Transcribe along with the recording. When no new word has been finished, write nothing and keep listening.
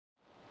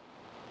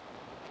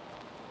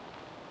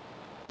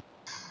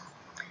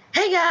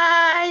Hey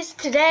guys,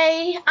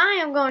 today I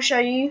am going to show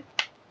you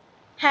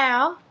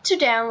how to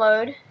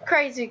download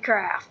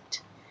Crazycraft.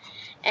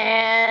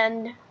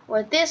 And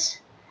with this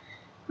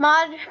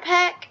mod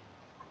pack,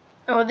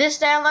 or this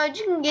download,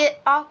 you can get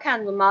all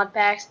kinds of mod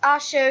packs. I'll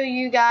show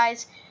you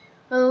guys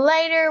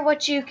later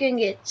what you can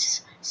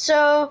get.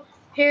 So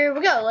here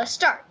we go, let's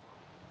start.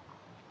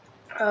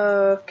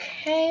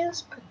 Okay,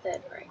 let's put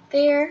that right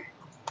there.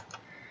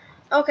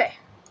 Okay.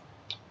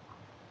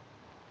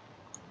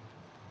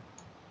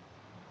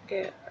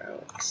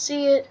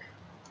 See it.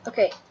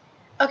 Okay,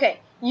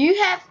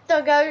 you have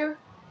to go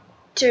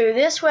to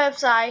this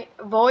website,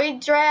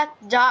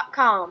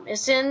 voidswrath.com.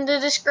 It's in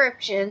the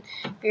description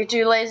if you're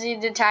too lazy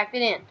to type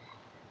it in.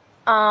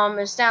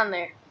 It's down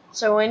there.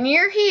 So when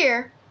you're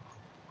here,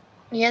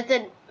 you have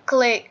to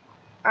click.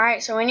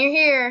 Alright, so when you're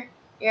here,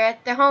 you're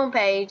at the home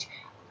page,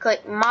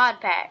 click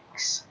mod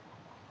packs.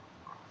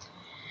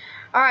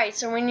 Alright,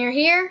 so when you're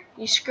here,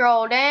 you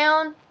scroll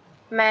down,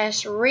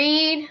 mash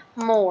read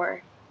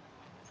more.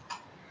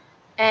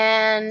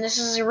 And this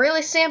is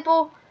really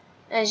simple.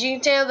 As you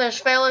can tell, there's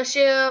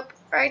fellowship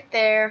right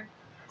there.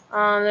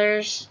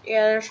 There's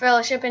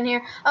fellowship in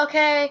here.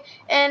 Okay,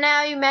 and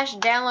now you mash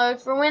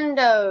download for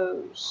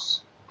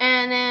Windows.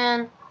 And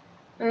then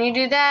when you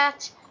do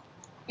that,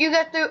 you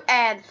go through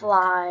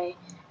AdFly.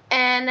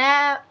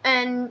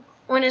 And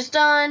when it's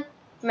done,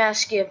 mash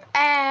skip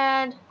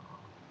ad.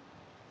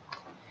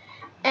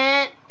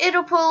 And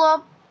it'll pull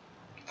up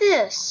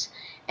this.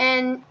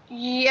 And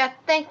I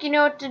think you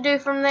know what to do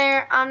from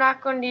there. I'm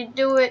not going to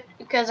do it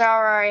because I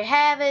already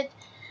have it.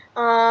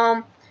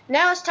 Now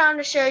it's time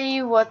to show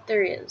you what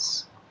there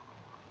is.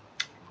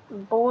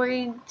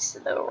 Voids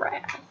the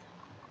Wrath.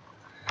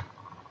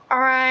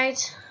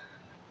 Alright.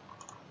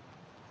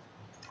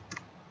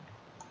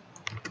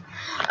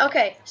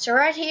 Okay, so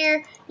right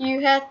here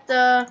you have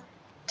to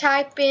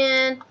type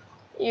in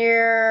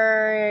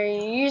your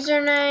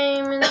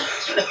username and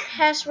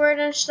password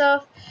and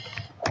stuff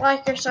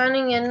like you're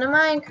signing into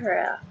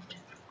Minecraft.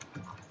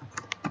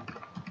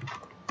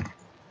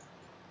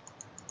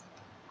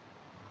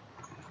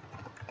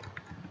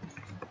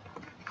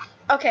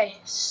 Okay,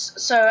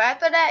 so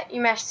after that, you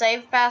mash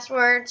save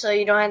password so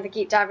you don't have to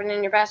keep typing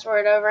in your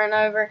password over and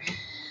over.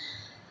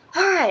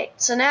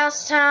 Alright, so now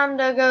it's time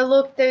to go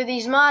look through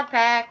these mod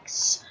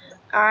packs.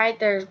 Alright,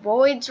 there's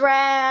Void's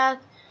Wrath,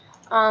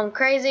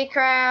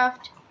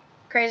 Crazycraft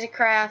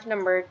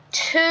number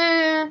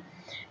 2.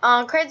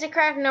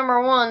 Crazycraft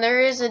number 1, there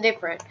is a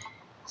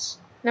difference.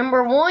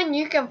 Number 1,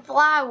 you can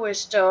fly with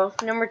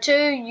stuff. Number 2,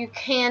 you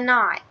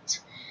cannot.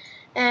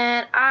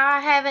 And I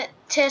haven't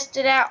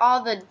tested out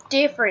all the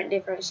different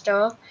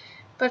stuff,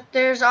 but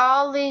there's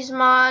all these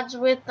mods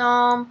with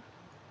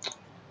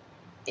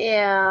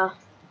yeah.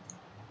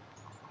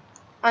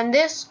 On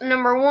this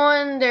number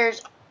 1,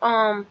 there's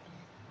they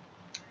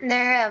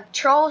have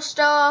troll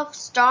stuff,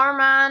 star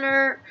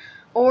miner,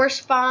 ore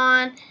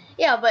spawn.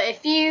 Yeah, but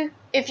if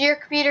your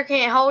computer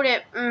can't hold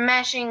it,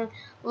 mashing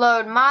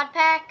load mod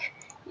pack,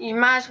 you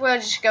might as well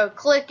just go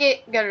click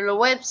it, go to the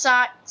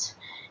website,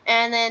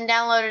 and then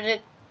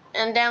download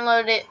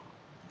it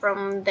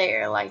from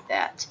there like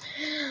that.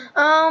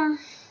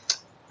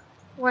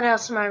 What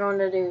else am I going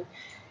to do?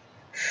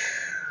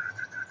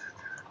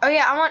 Oh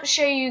yeah, I want to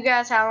show you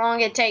guys how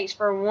long it takes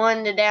for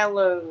one to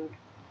download.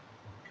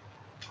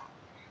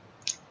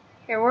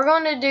 Here, we're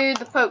going to do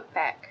the poke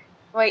pack.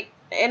 Wait,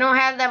 it don't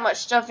have that much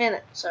stuff in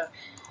it, so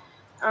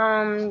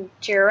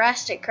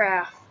Jurassic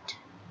Craft.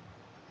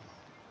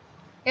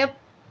 Yep,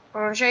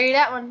 I'm going to show you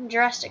that one,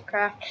 Jurassic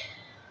Craft.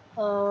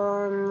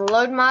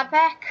 Load mod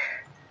pack.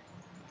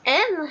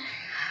 And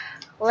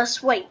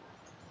let's wait.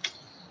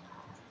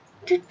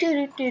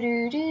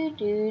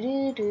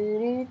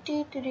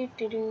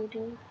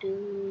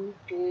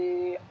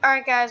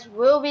 Alright guys,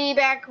 we'll be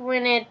back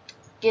when it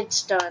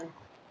gets done.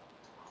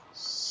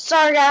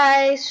 Sorry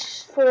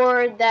guys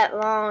for that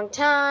long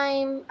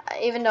time.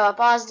 Even though I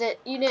paused it,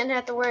 you didn't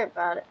have to worry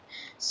about it.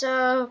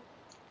 So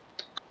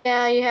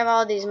yeah, you have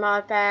all these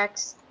mod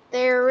packs.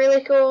 They're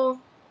really cool.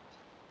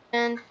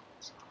 And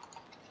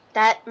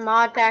that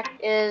mod pack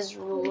is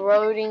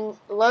loading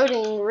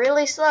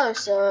really slow,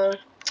 so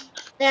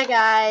yeah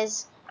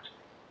guys,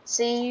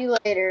 see you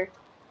later.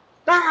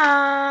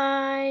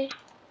 Bye.